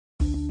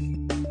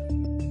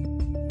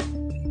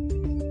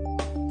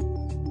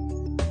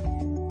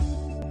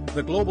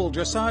The Global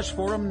Dressage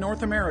Forum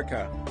North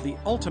America, the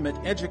ultimate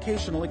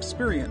educational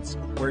experience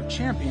where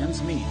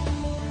champions meet.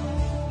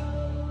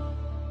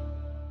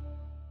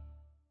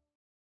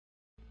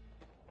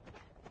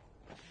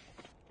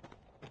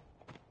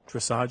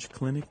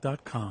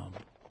 DressageClinic.com.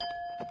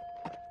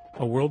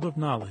 A world of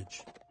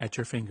knowledge at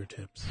your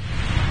fingertips.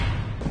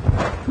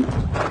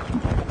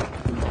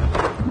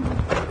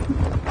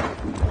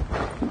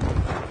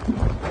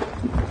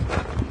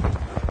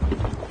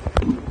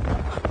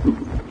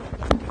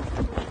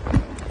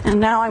 And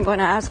now I'm going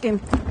to ask him,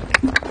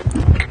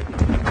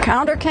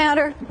 counter,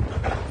 canter.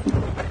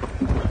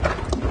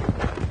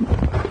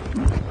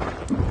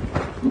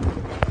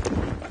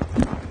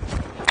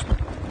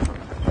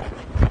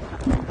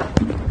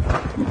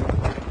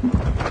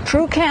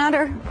 True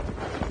canter.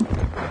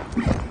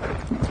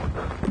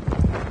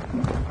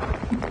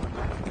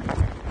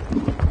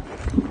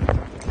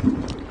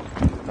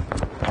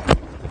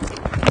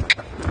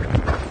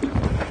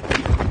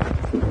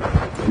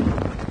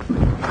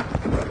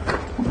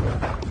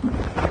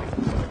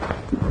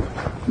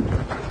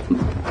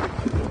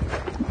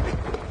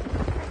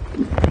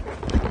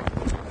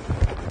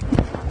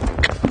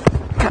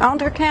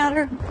 Counter,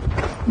 canter.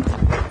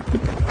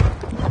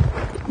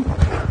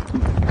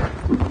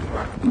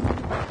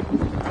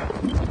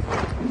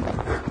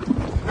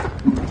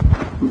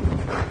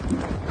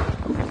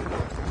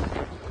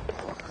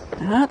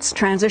 Let's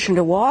transition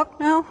to walk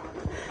now.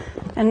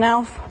 And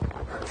now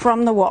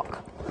from the walk.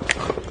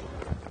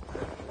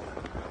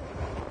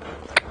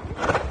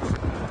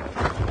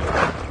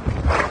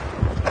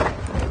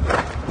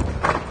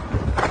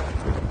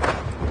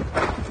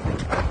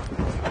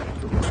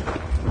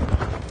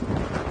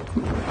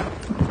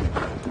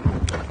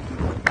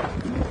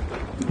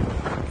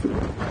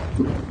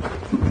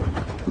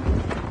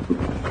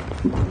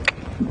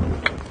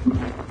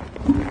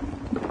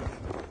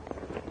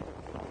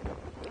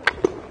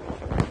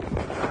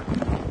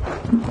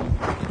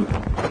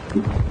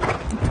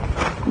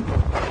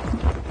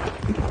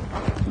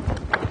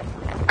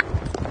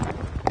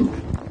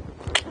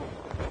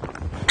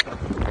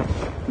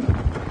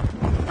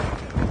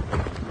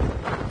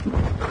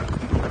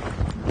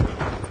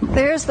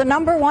 There's the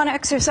number one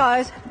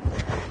exercise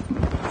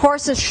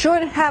horses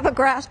should have a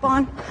grasp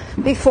on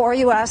before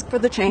you ask for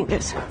the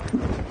changes.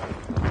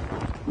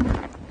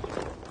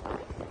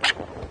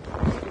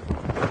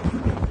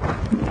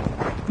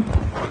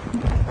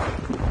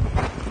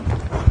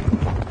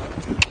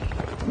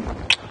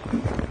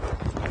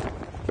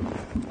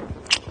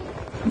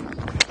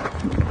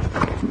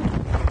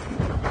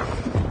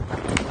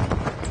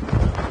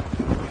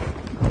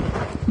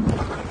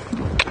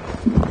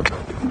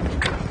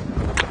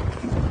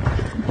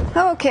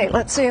 Okay,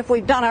 let's see if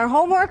we've done our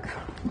homework.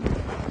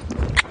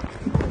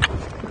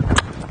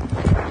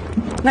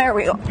 There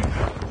we go.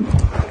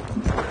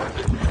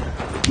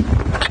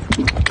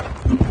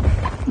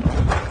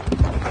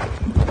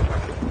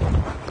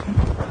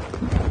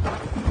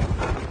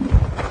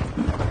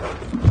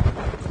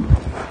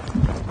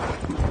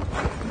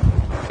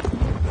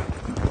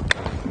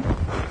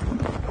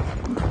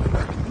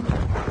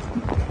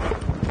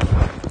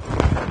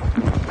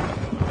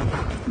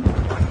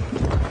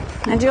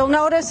 And you'll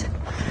notice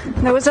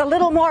there was a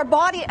little more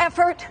body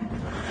effort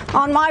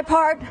on my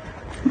part.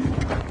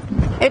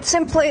 It's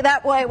simply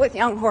that way with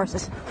young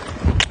horses.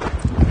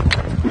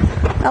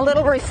 A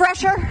little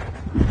refresher.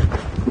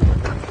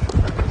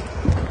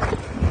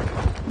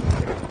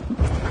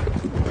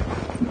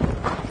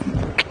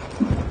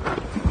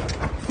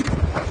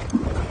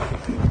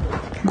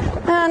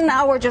 And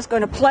now we're just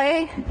going to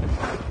play.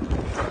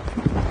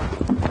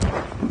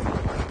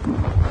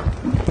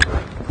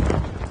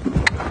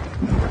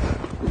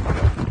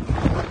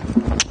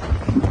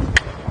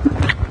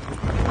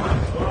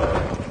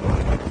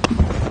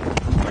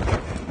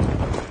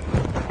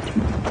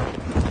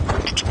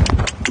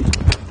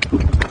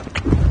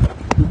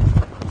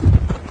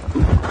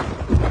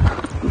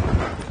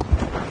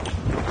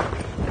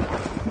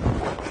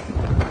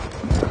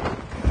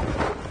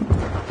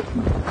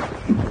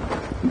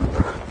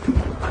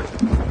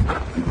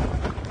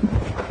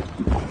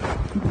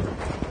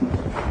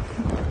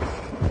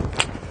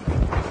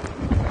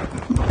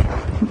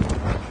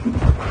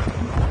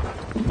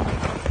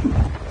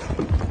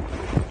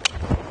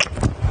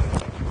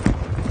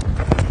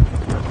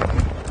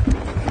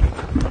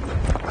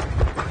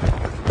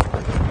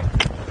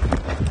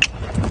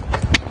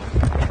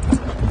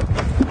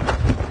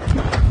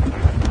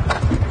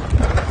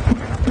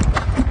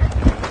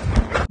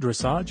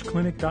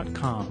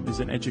 DressageClinic.com is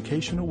an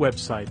educational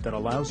website that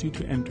allows you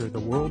to enter the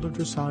world of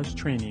dressage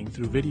training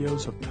through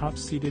videos of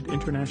top-seeded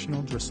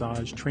international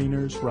dressage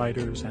trainers,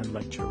 riders, and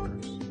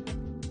lecturers.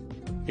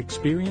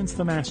 Experience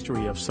the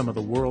mastery of some of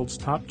the world's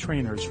top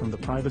trainers from the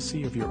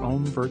privacy of your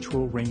own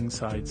virtual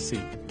ringside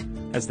seat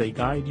as they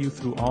guide you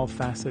through all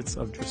facets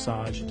of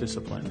dressage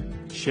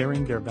discipline,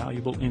 sharing their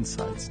valuable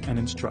insights and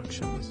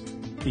instructions.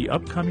 The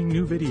upcoming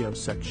new videos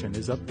section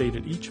is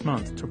updated each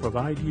month to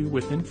provide you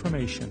with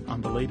information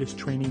on the latest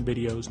training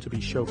videos to be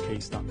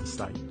showcased on the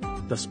site.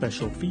 The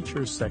Special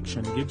Features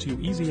section gives you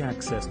easy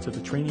access to the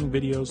training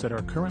videos that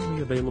are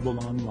currently available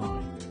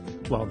online,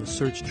 while the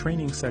Search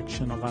Training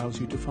section allows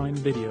you to find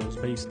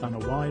videos based on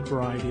a wide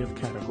variety of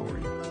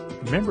categories.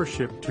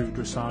 Membership to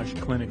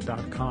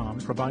DressageClinic.com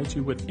provides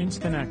you with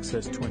instant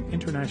access to an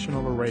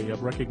international array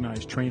of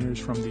recognized trainers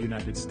from the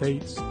United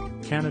States,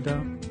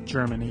 Canada,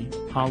 Germany,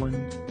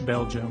 Holland,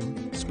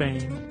 Belgium,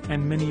 Spain,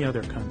 and many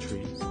other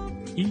countries,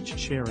 each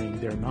sharing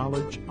their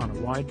knowledge on a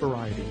wide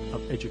variety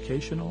of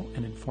educational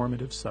and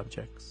informative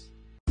subjects.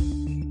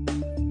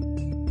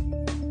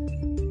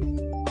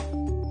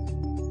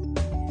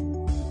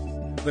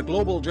 The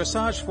Global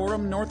Dressage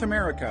Forum North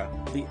America,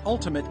 the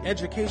ultimate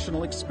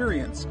educational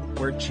experience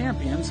where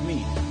champions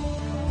meet.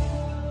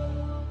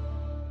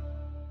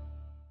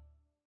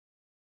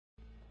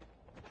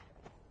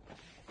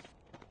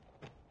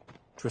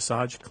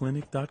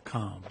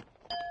 DressageClinic.com.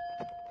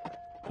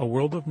 A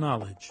world of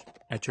knowledge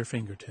at your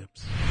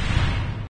fingertips.